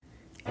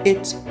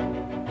It's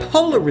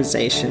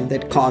polarization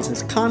that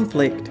causes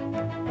conflict,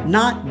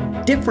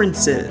 not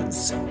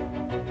differences.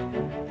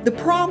 The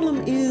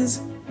problem is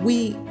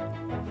we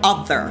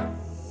other,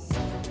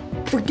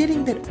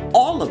 forgetting that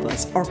all of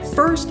us are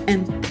first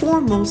and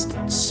foremost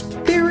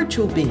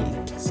spiritual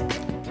beings.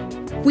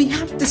 We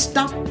have to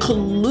stop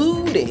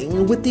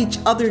colluding with each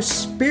other's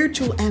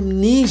spiritual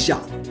amnesia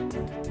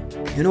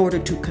in order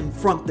to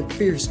confront the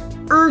fierce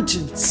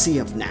urgency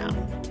of now.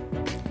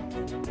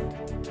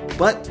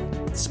 But,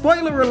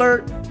 spoiler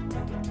alert,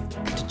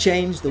 to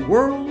change the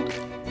world,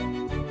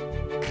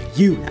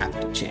 you have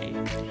to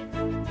change.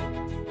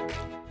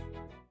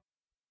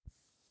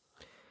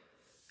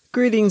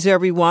 Greetings,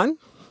 everyone.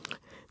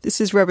 This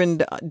is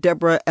Reverend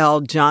Deborah L.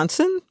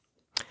 Johnson,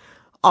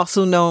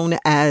 also known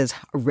as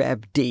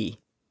Rev D.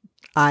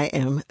 I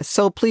am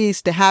so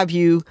pleased to have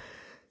you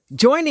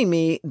joining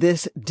me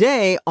this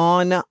day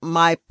on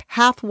my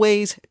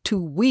Pathways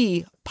to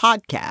We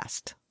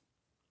podcast.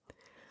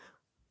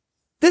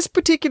 This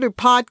particular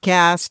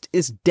podcast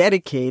is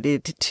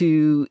dedicated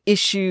to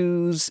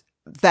issues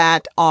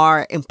that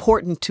are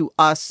important to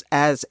us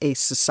as a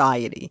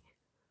society.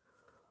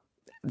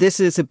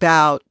 This is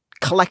about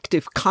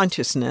collective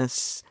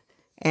consciousness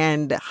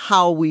and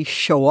how we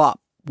show up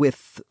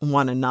with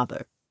one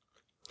another.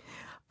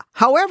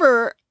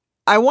 However,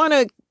 I want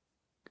to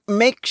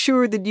make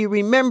sure that you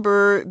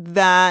remember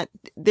that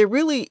there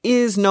really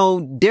is no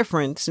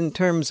difference in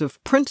terms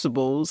of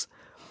principles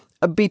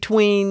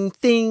between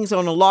things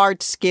on a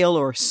large scale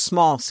or a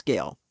small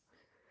scale.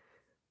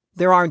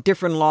 There aren't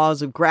different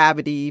laws of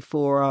gravity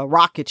for a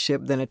rocket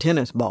ship than a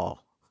tennis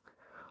ball.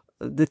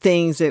 The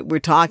things that we're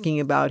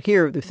talking about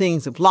here are the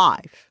things of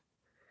life.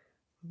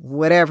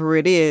 Whatever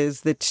it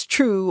is that's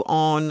true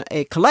on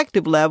a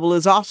collective level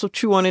is also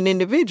true on an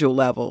individual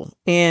level,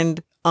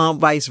 and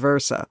vice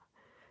versa.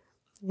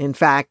 In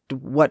fact,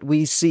 what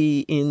we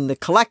see in the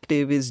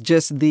collective is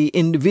just the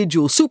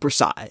individual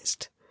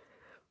supersized.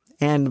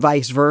 And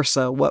vice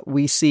versa, what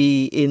we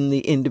see in the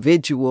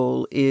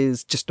individual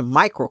is just a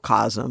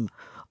microcosm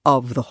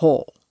of the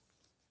whole.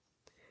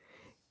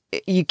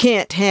 You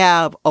can't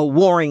have a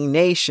warring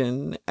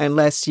nation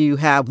unless you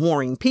have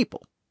warring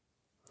people.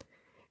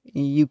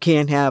 You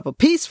can't have a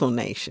peaceful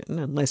nation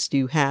unless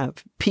you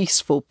have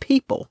peaceful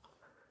people.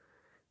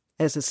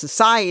 As a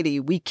society,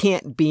 we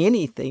can't be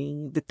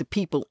anything that the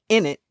people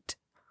in it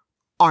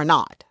are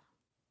not.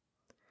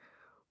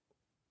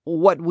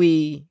 What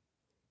we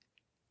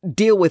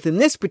deal with in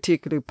this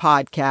particular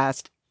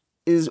podcast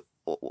is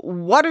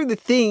what are the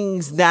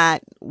things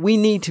that we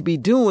need to be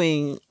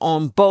doing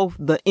on both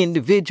the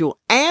individual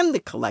and the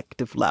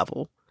collective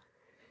level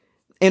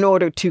in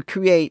order to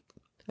create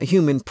a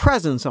human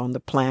presence on the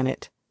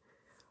planet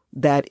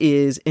that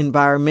is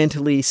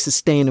environmentally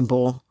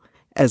sustainable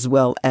as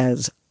well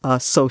as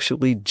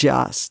socially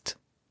just.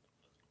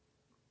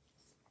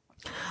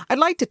 I'd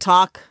like to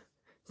talk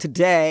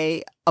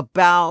today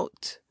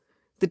about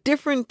the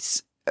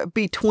difference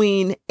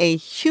between a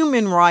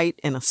human right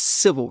and a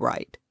civil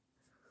right.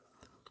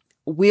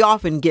 We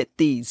often get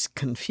these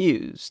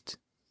confused.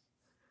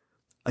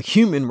 A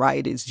human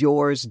right is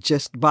yours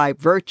just by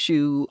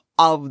virtue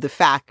of the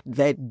fact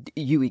that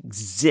you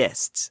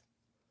exist.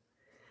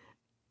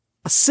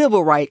 A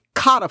civil right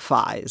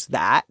codifies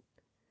that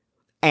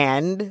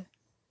and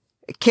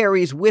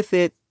carries with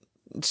it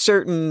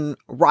certain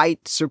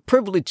rights or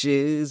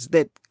privileges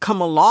that come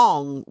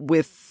along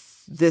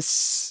with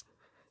this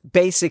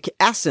basic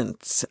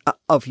essence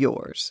of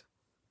yours.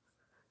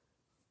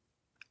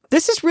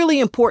 This is really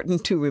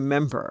important to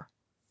remember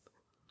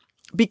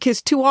because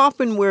too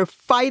often we're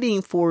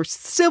fighting for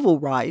civil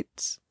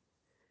rights,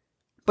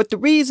 but the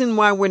reason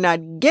why we're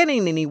not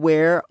getting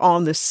anywhere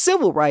on the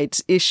civil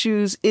rights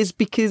issues is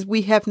because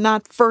we have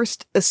not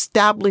first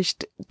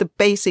established the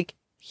basic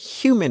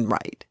human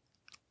right.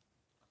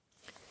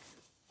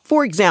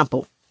 For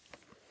example,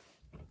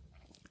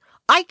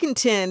 I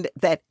contend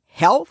that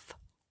health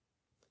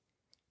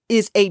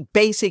is a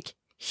basic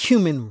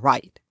human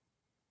right.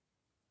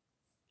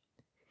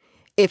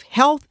 If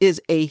health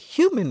is a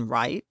human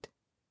right,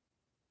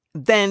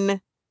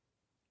 then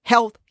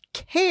health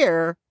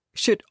care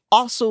should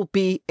also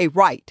be a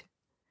right.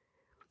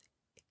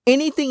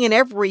 Anything and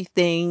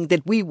everything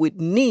that we would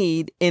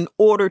need in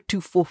order to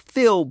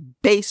fulfill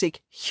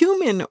basic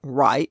human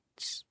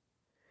rights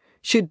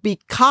should be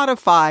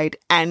codified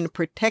and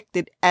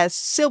protected as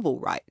civil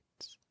rights.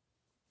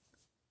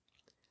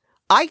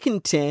 I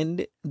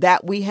contend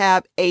that we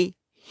have a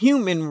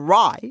human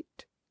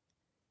right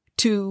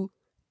to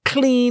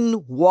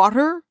clean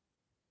water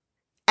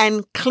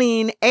and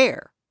clean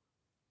air.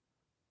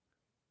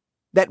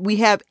 That we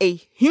have a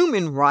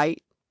human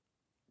right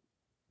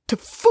to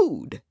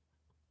food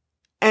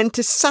and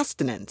to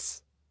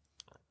sustenance.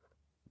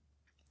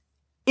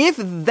 If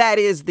that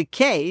is the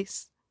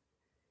case,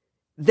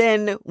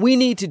 then we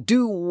need to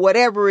do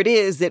whatever it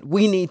is that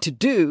we need to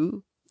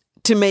do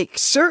to make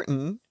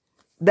certain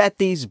that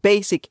these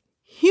basic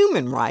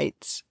human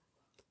rights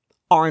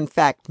are in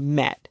fact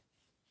met.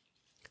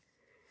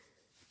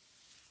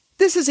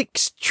 This is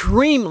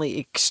extremely,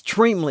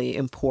 extremely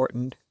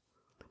important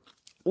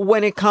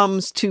when it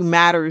comes to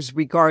matters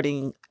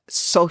regarding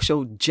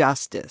social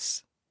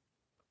justice.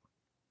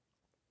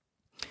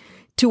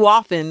 Too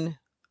often,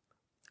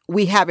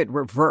 we have it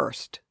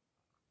reversed.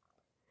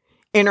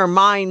 In our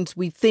minds,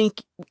 we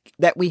think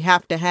that we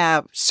have to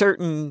have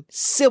certain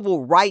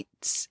civil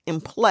rights in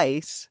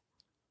place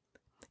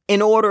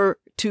in order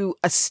to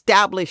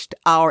establish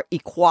our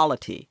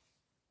equality.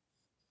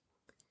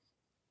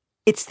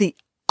 It's the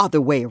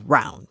other way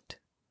around.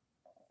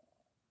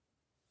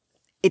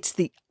 It's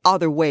the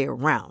other way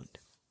around.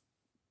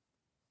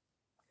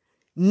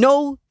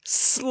 No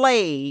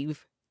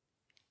slave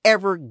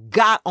ever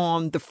got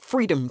on the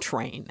freedom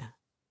train.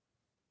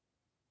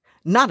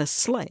 Not a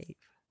slave.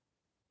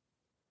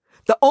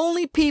 The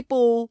only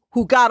people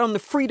who got on the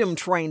freedom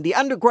train, the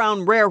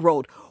Underground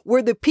Railroad,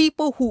 were the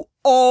people who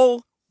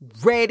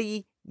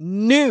already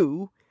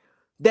knew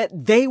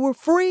that they were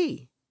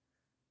free.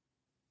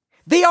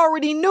 They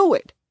already knew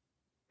it.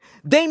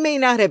 They may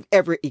not have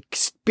ever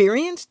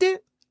experienced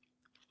it.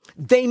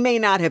 They may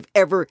not have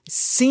ever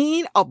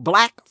seen a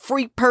black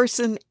free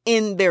person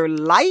in their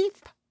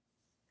life,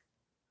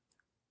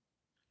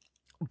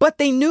 but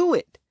they knew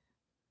it.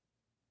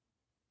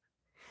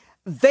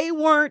 They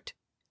weren't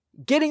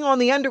getting on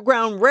the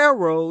Underground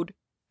Railroad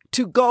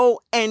to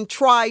go and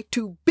try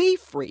to be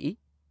free.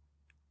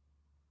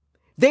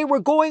 They were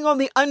going on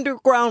the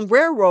Underground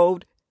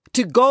Railroad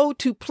to go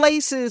to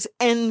places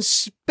and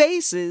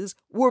spaces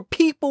where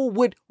people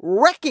would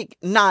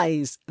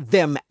recognize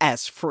them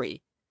as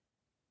free.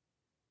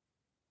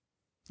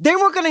 They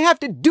weren't going to have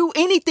to do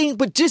anything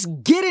but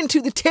just get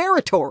into the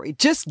territory,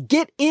 just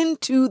get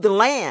into the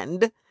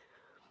land,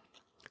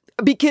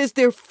 because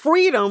their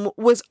freedom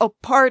was a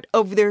part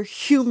of their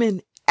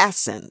human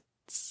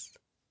essence.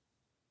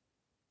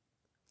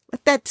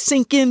 Let that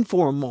sink in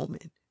for a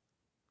moment.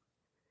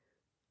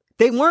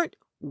 They weren't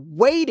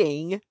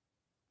waiting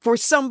for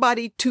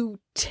somebody to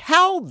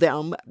tell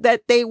them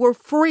that they were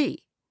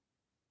free.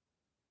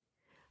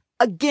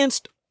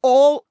 Against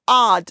all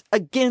odds,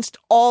 against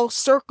all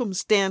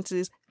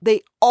circumstances,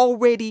 they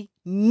already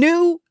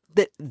knew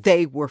that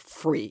they were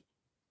free.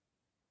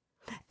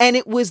 And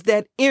it was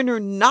that inner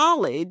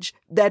knowledge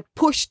that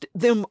pushed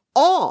them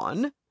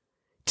on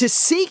to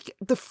seek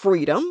the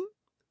freedom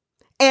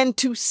and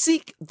to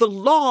seek the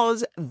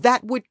laws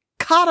that would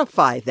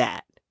codify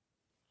that.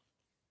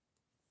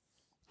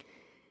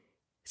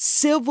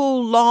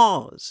 Civil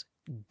laws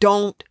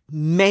don't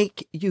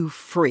make you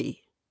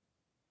free.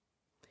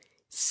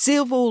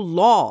 Civil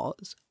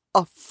laws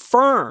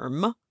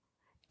affirm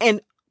an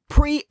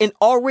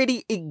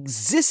already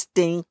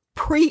existing,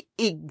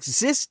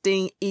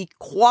 pre-existing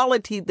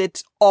equality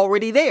that's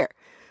already there.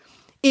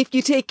 If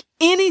you take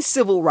any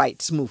civil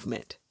rights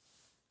movement,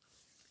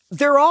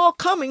 they're all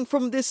coming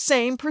from this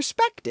same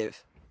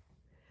perspective,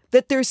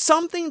 that there's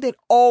something that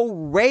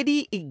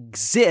already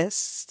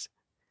exists,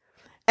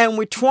 and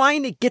we're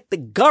trying to get the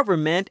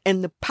government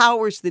and the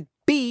powers that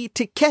be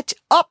to catch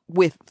up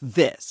with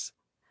this.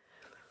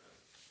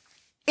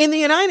 In the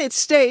United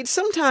States,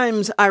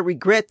 sometimes I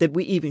regret that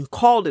we even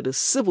called it a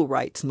civil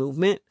rights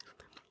movement,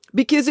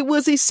 because it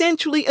was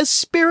essentially a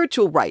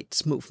spiritual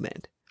rights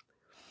movement.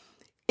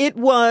 It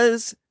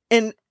was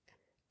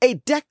a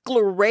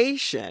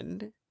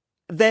declaration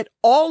that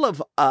all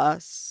of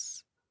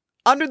us,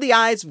 under the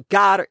eyes of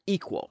God, are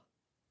equal.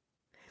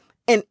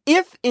 And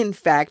if, in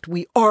fact,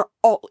 we are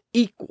all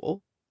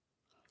equal,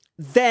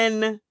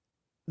 then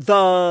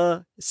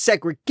the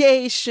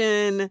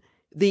segregation,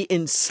 the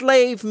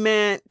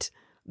enslavement,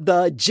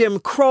 the Jim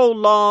Crow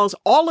laws,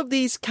 all of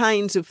these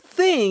kinds of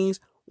things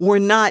were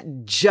not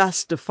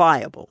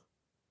justifiable.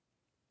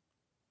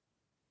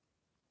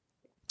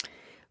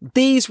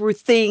 These were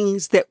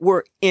things that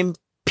were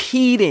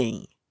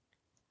impeding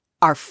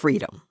our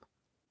freedom.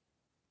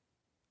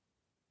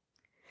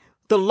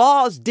 The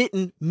laws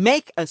didn't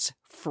make us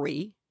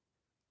free.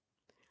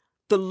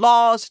 The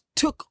laws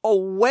took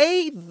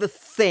away the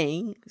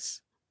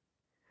things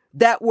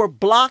that were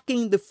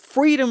blocking the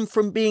freedom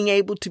from being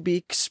able to be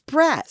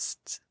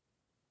expressed.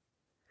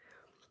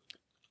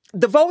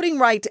 The Voting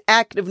Rights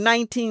Act of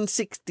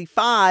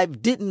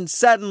 1965 didn't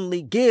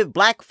suddenly give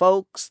Black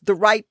folks the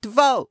right to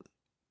vote.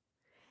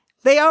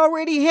 They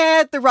already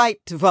had the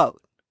right to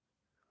vote.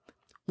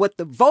 What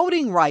the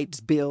Voting Rights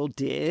Bill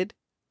did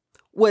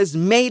was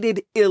made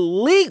it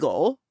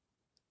illegal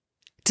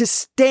to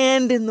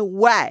stand in the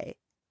way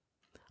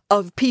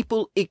of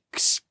people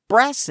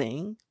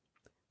expressing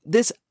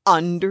this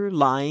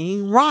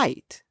underlying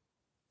right.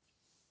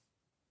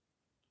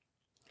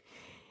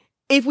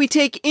 If we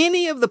take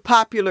any of the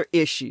popular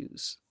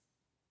issues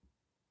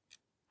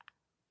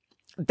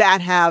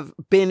that have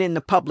been in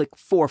the public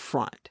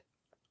forefront,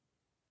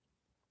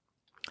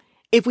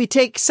 if we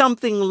take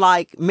something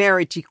like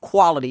marriage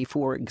equality,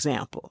 for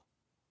example,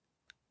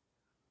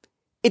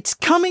 it's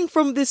coming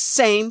from this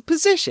same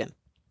position.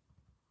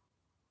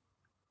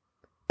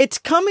 It's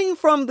coming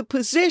from the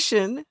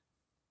position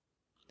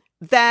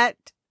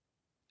that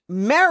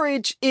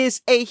marriage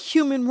is a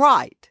human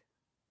right.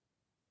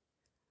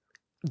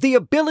 The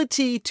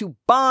ability to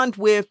bond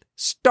with,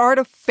 start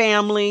a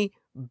family,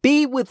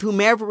 be with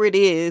whomever it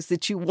is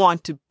that you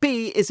want to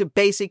be is a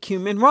basic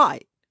human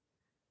right.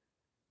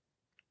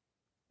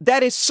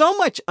 That is so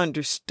much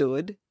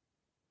understood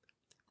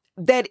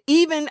that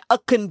even a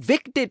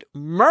convicted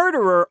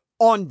murderer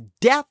on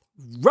death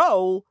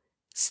row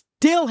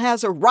still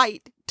has a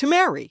right to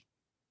marry.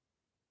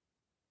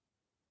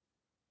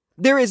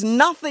 There is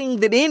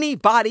nothing that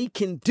anybody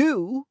can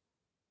do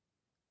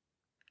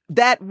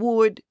that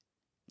would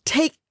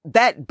take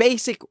that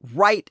basic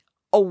right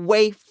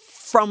away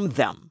from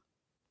them.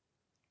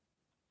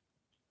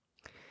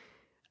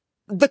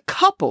 The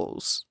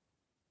couples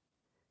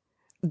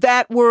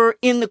that were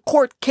in the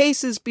court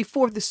cases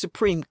before the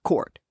Supreme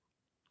Court,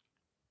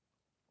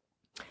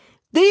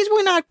 these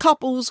were not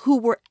couples who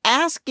were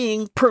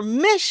asking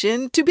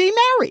permission to be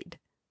married.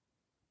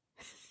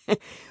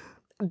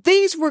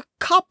 These were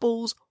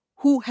couples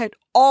who had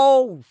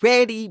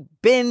already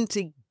been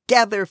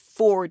together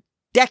for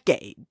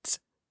decades.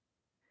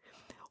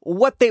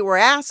 What they were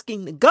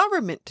asking the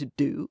government to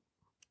do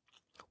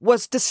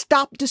was to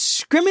stop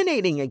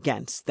discriminating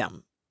against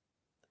them,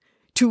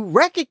 to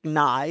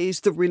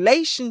recognize the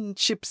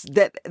relationships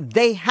that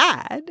they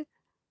had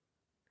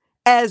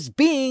as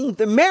being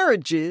the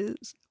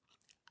marriages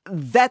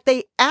that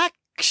they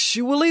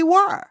actually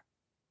were.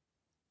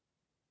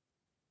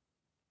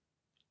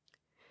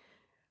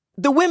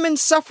 The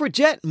women's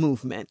suffragette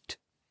movement,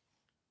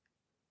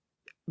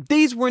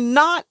 these were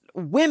not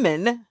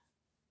women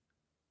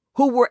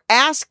who were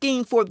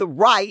asking for the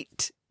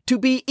right to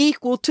be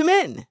equal to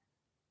men.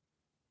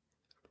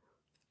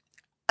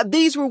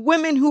 These were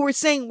women who were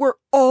saying we're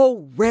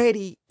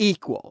already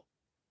equal.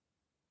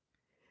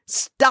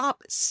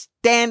 Stop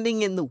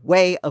standing in the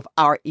way of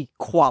our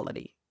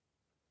equality.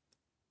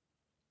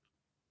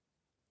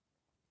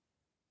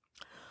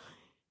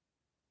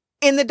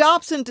 In the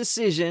Dobson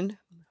decision,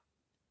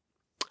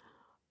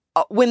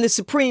 when the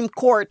Supreme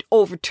Court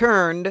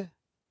overturned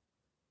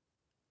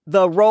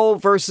the Roe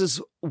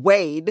versus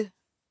Wade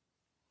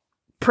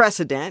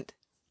precedent,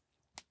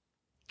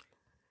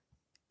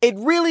 it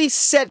really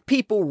set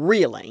people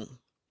reeling.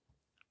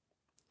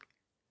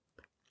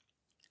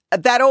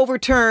 That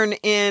overturn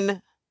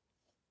in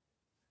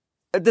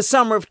the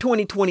summer of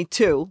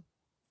 2022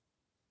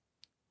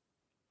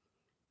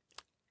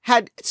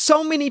 had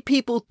so many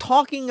people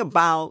talking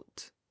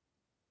about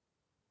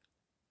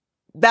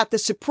that the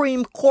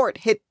Supreme Court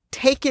had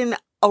taken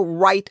a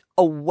right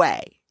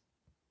away.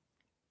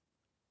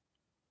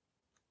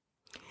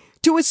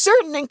 To a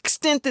certain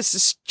extent, this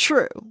is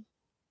true.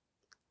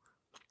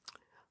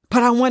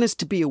 But I want us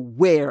to be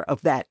aware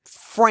of that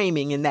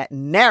framing and that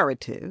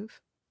narrative,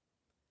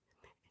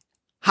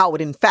 how it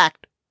in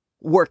fact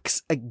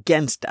works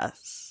against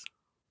us.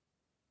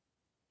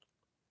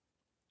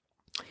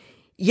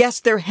 Yes,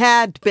 there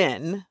had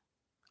been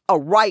a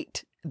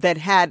right that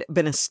had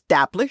been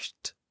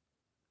established,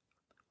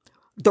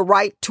 the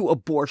right to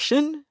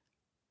abortion,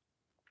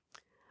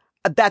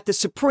 that the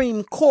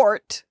Supreme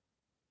Court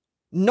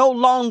no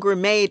longer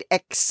made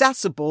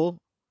accessible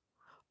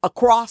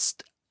across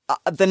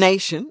the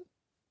nation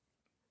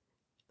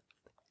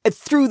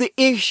through the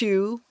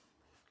issue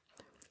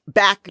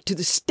back to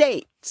the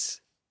states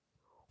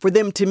for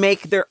them to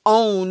make their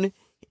own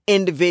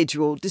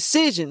individual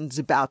decisions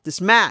about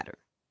this matter.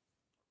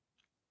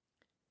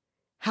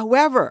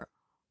 However,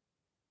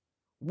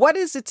 what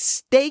is at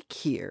stake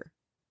here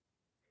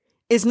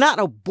is not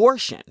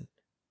abortion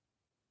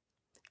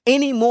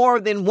any more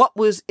than what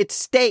was at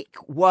stake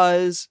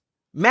was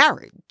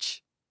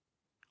marriage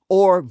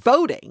or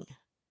voting.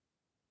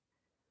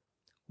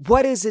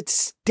 What is at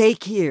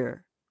stake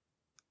here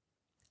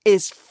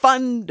is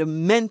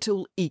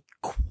fundamental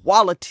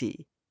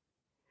equality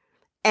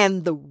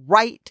and the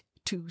right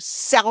to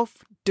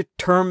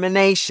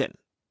self-determination.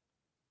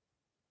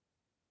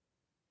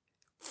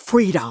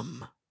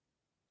 Freedom.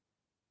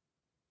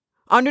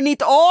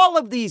 Underneath all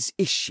of these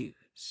issues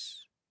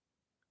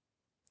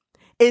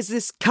is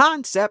this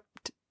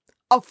concept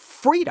of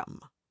freedom.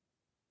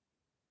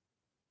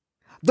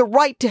 The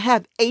right to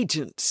have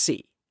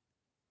agency.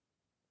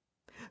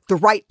 The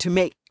right to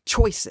make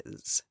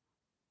choices.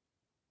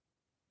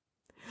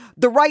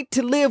 The right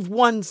to live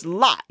one's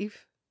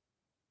life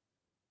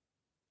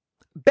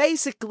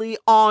basically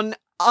on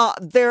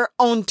their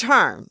own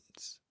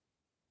terms.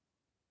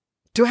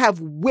 To have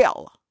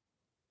will.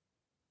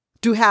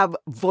 To have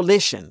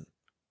volition.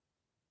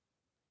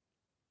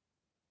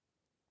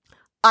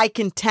 I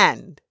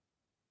contend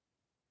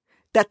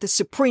that the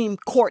Supreme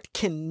Court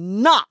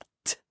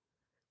cannot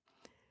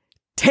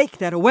take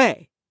that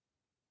away.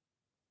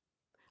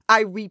 I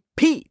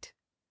repeat,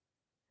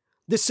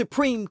 the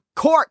Supreme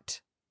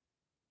Court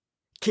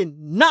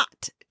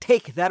cannot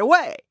take that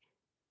away.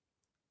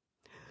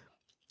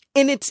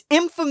 In its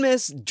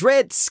infamous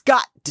Dred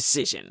Scott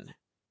decision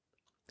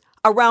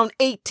around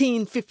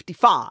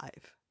 1855,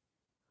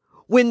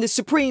 when the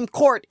Supreme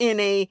Court in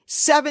a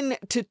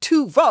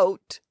 7-2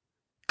 vote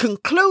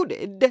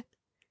concluded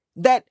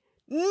that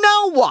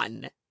no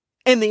one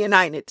in the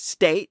United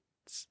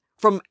States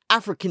from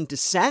African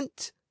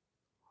descent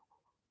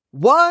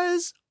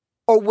was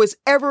or was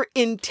ever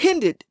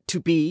intended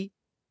to be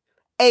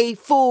a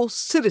full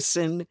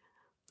citizen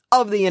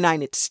of the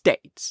United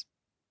States.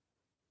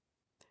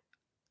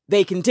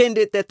 They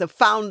contended that the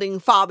founding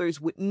fathers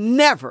would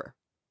never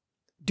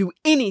do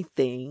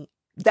anything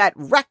that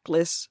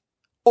reckless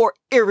or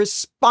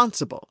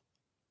irresponsible.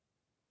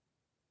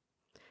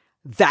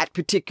 That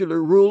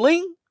particular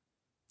ruling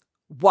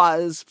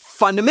was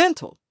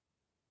fundamental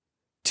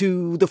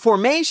to the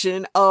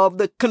formation of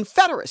the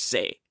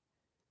Confederacy.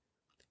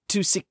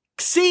 To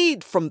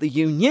succeed from the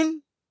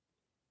Union,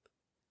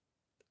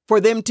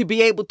 for them to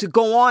be able to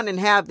go on and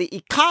have the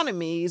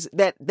economies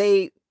that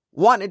they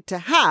wanted to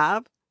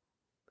have,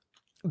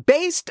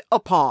 based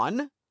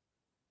upon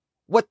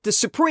what the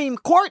Supreme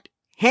Court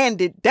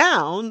handed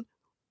down,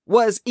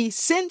 was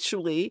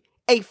essentially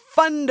a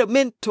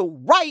fundamental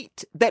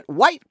right that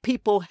white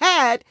people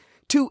had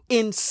to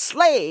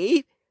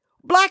enslave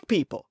black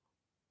people.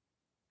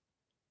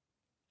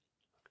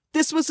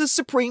 This was a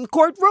Supreme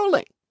Court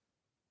ruling.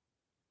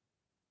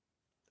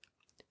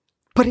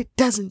 But it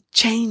doesn't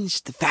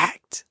change the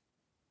fact.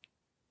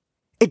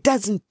 It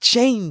doesn't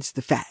change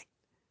the fact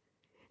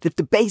that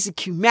the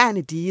basic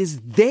humanity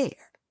is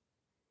there.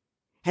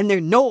 And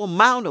there's no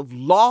amount of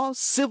laws,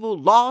 civil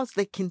laws,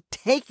 that can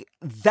take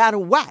that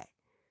away.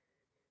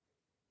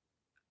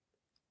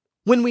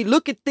 When we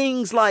look at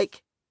things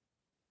like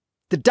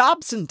the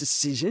Dobson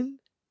decision,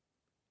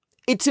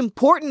 it's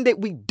important that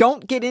we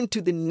don't get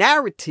into the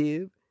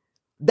narrative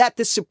that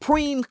the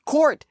Supreme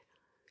Court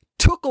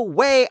took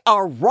away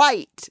our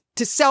right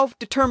to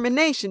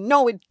self-determination.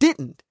 No, it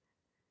didn't.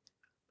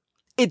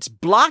 It's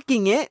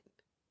blocking it.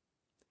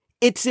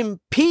 It's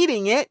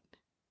impeding it.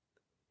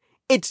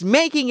 It's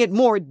making it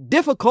more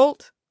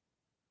difficult.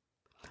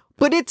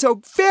 But it's a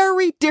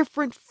very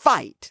different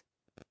fight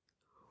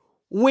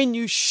when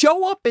you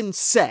show up and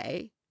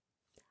say,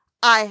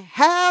 I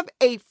have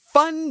a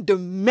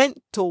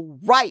fundamental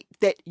right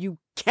that you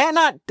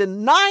cannot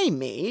deny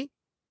me,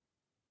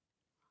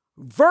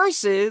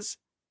 versus,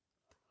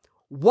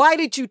 why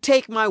did you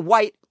take my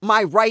right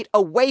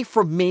away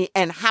from me,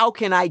 and how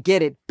can I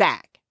get it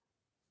back?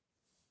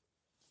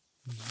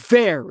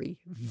 Very,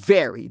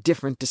 very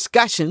different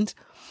discussions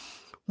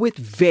with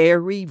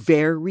very,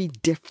 very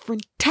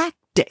different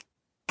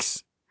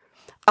tactics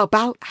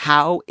about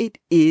how it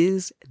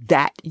is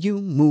that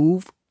you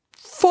move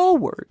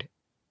forward.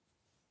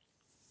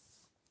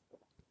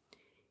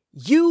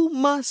 You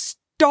must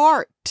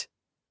start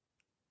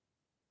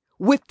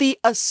with the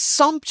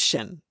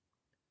assumption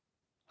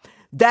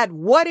that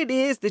what it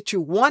is that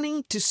you're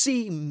wanting to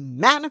see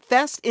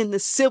manifest in the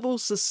civil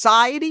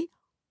society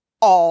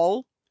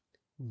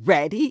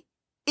already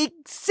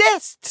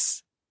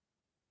exists.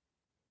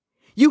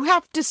 You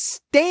have to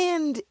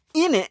stand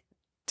in it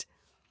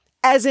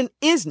as an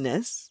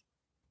isness,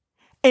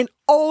 and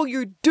all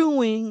you're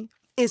doing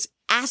is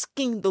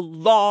asking the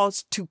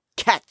laws to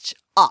catch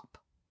up.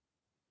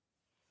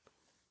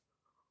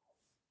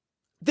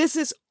 This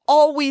has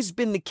always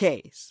been the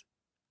case.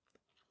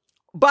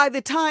 By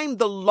the time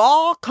the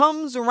law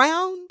comes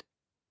around,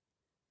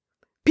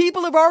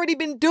 people have already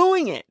been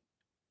doing it.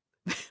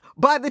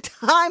 By the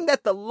time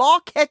that the law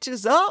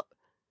catches up,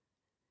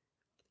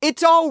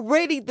 it's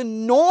already the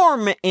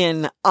norm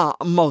in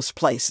most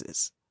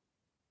places.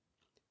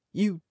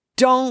 You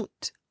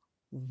don't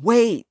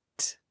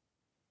wait.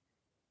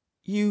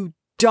 You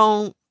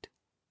don't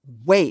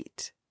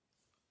wait.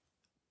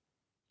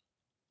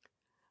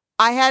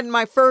 I had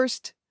my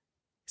first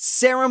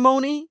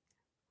ceremony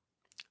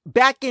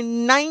back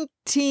in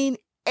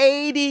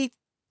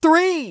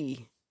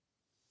 1983.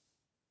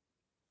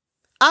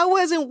 I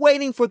wasn't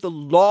waiting for the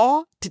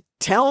law to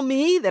tell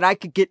me that I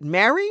could get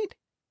married.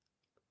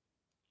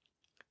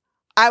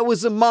 I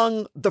was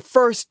among the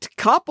first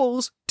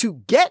couples to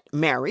get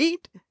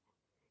married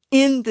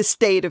in the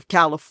state of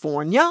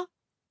California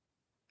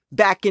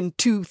back in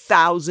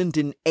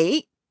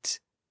 2008,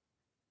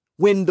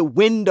 when the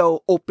window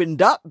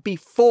opened up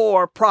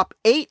before Prop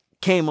 8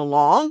 came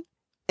along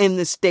in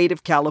the state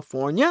of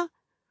California.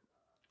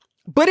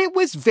 But it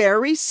was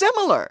very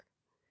similar.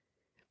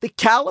 The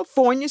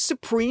California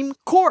Supreme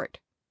Court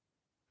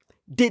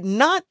did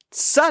not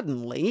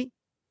suddenly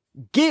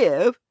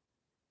give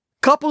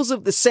couples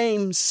of the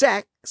same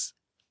sex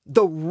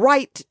the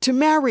right to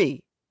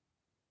marry.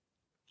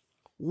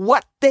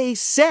 What they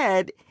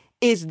said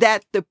is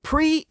that the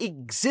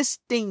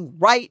pre-existing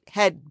right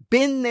had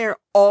been there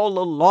all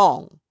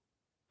along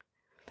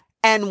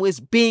and was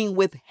being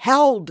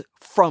withheld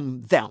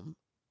from them.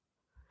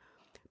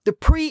 The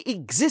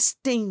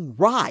pre-existing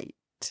right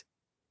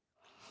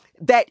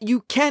that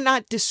you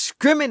cannot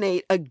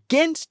discriminate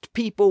against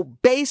people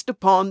based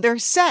upon their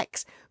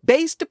sex.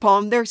 Based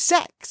upon their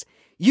sex.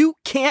 You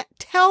can't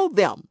tell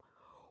them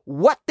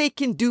what they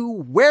can do,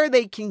 where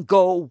they can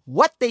go,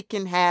 what they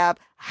can have,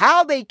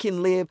 how they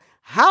can live,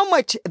 how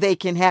much they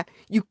can have.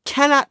 You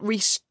cannot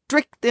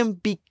restrict them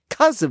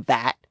because of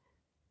that.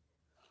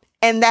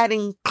 And that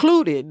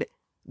included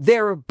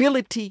their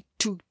ability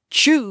to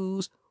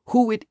choose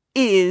who it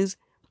is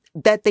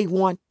that they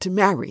want to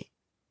marry.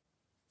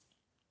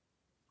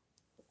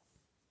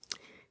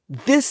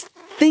 this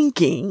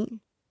thinking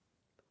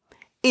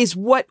is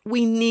what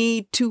we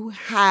need to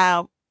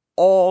have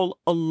all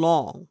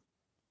along.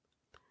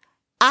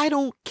 I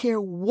don't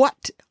care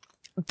what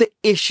the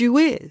issue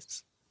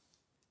is.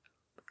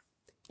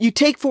 You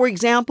take, for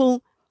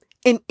example,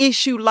 an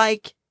issue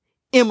like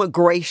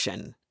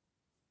immigration.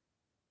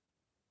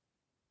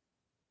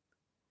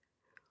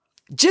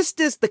 Just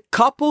as the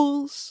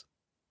couples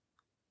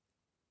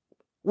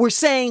were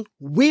saying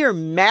we're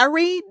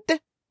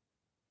married,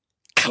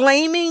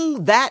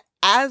 claiming that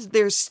as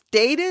their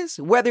status,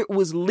 whether it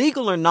was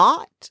legal or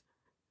not,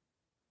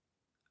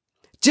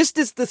 just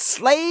as the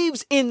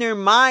slaves in their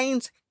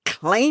minds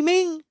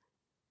claiming,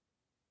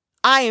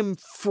 I am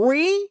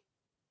free,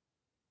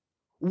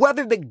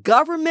 whether the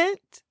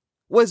government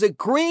was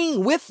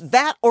agreeing with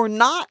that or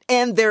not,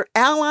 and their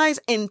allies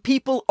and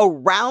people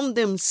around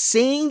them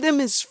seeing them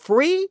as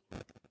free.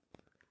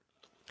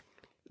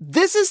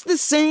 This is the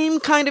same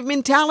kind of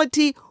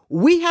mentality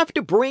we have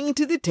to bring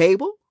to the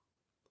table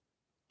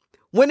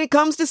when it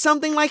comes to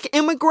something like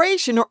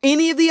immigration or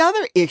any of the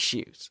other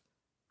issues.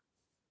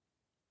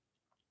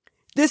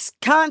 This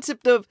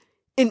concept of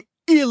an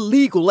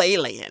illegal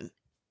alien.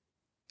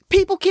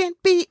 People can't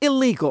be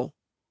illegal.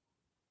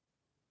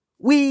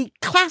 We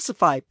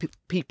classify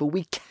people,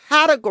 we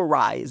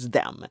categorize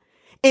them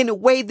in a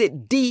way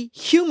that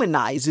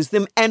dehumanizes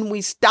them, and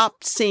we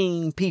stop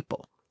seeing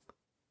people.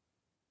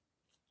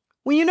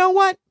 Well, you know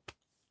what?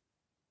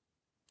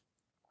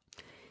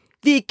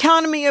 The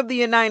economy of the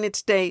United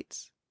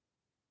States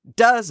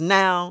does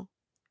now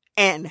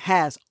and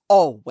has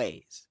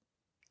always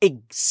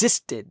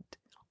existed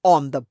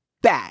on the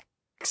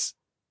backs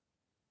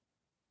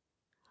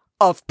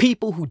of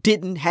people who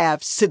didn't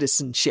have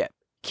citizenship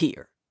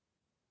here.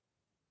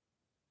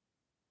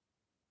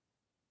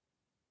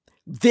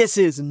 This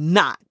is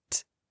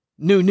not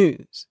new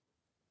news.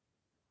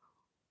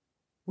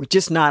 We're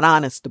just not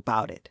honest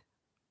about it.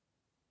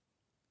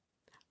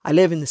 I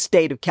live in the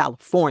state of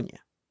California.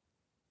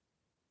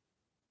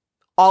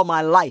 All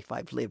my life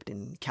I've lived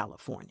in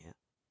California.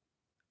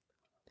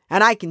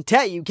 And I can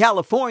tell you,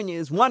 California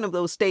is one of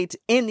those states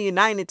in the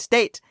United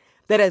States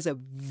that has a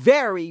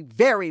very,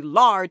 very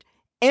large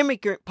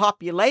immigrant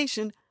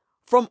population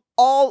from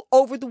all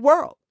over the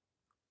world.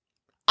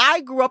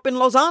 I grew up in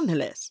Los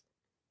Angeles,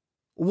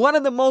 one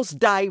of the most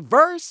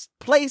diverse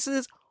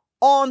places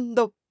on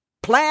the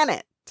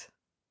planet.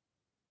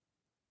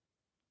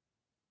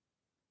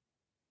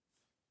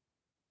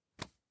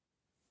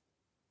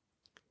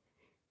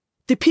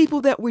 The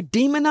people that we're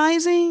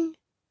demonizing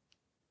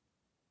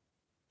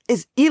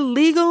is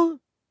illegal.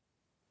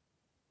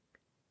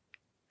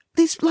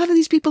 A lot of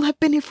these people have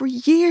been here for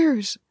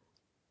years.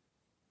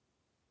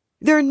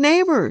 They're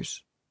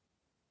neighbors.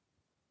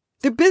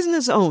 They're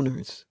business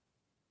owners.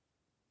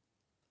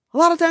 A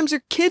lot of times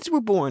their kids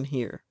were born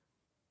here.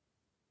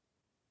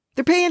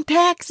 They're paying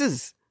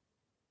taxes.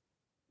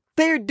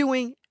 They're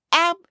doing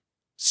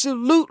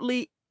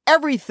absolutely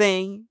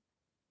everything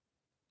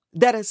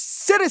that a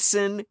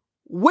citizen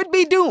would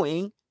be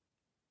doing.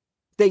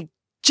 They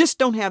just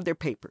don't have their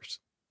papers.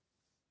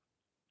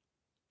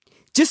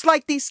 Just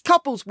like these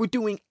couples were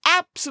doing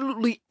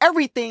absolutely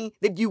everything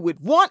that you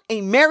would want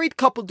a married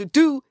couple to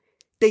do,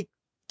 they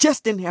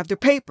just didn't have their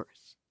papers.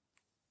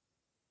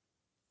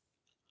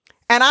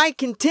 And I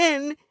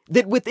contend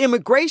that with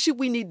immigration,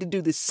 we need to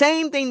do the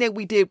same thing that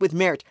we did with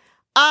marriage.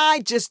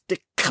 I just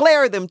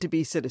declare them to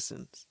be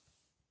citizens.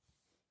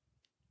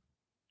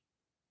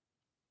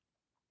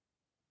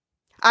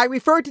 I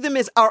refer to them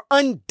as our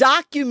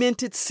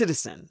undocumented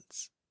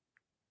citizens.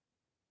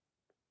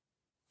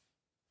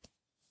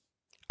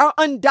 Our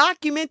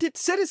undocumented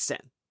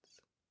citizens.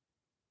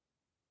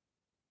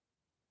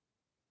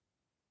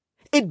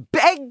 It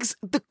begs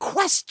the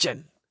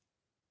question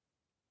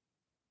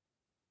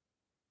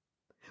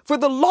for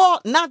the law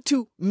not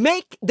to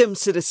make them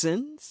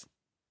citizens,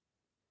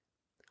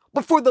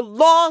 but for the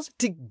laws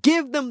to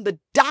give them the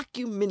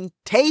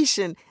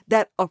documentation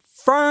that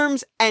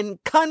affirms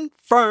and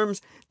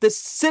confirms the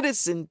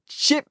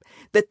citizenship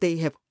that they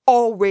have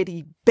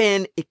already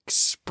been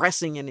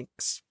expressing and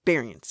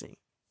experiencing.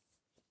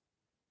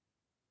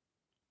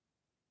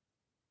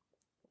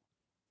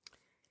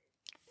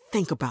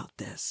 Think about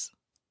this.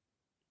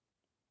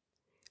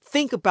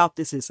 Think about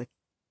this as a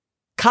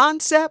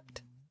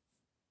concept.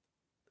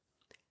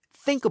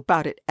 Think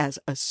about it as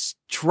a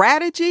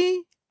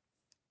strategy.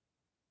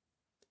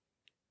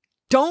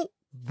 Don't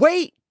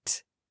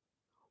wait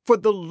for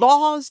the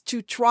laws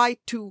to try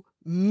to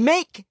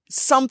make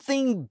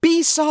something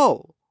be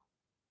so.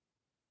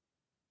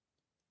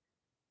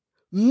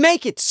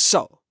 Make it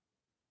so.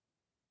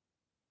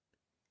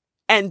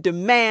 And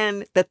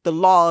demand that the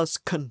laws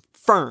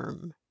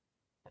confirm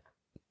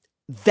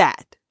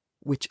that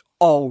which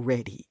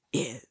already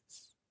is.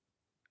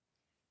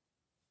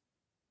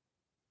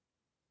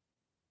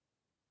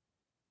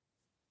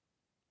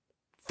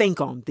 Think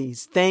on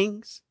these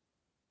things.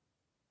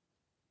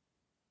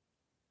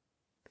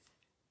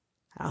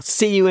 I'll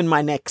see you in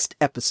my next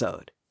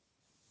episode.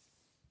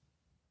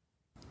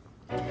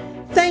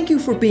 Thank you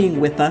for being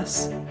with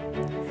us.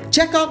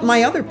 Check out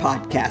my other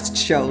podcast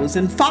shows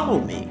and follow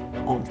me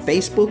on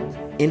Facebook,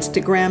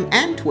 Instagram,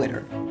 and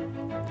Twitter.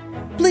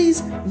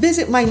 Please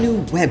visit my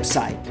new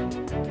website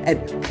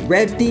at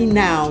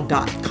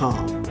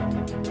revdnow.com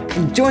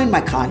and join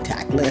my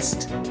contact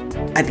list.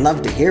 I'd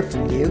love to hear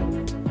from you.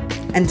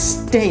 And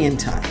stay in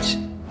touch.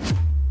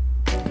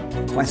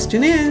 The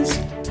question is,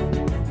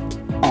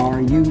 are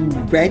you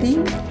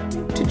ready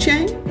to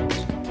change?